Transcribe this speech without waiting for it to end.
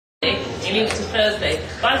you leave it to Thursday.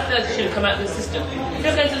 By Thursday, it should have come out of the system. If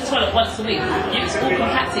you're going to the toilet once a week, it's all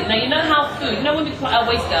compacted. Now, you know how food, you know when we put our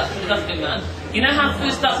waste out to the dustbin, man, you know how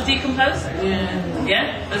food starts to decompose?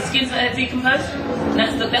 Yeah? The skins that decompose?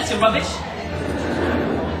 That's your rubbish.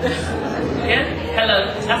 Yeah? Hello,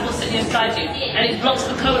 that's what's sitting inside you. And it blocks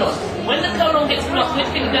the colon. When the colon gets blocked, which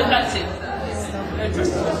thing it goes back to?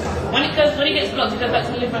 When it gets blocked, it goes back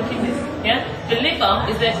to the liver and kidneys. Yeah? The liver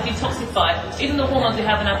is there to detoxify even the hormones we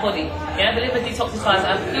have in our body. Yeah? The liver detoxifies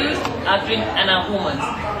our food, our drink, and our hormones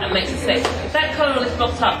and makes it safe. If that colon is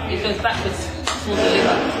blocked up, it goes backwards towards the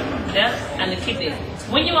liver. Yeah? And the kidneys.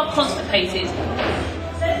 When you are constipated,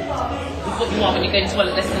 with what you are when you go to the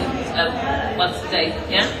toilet less than once a day,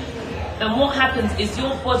 yeah? Then what happens is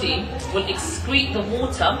your body will excrete the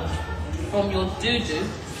water from your doo-doo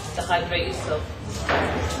to hydrate itself.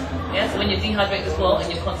 Yeah, so when you're dehydrated as well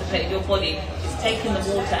and you're constipated, your body is taking the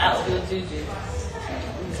water out of your doo-doo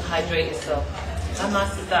to hydrate itself. How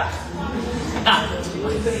nice is that? And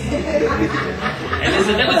it's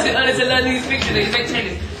never too early to learn these things, you make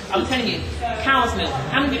changes. I'm telling you, cow's milk.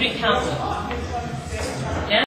 How many do you drink cow's milk?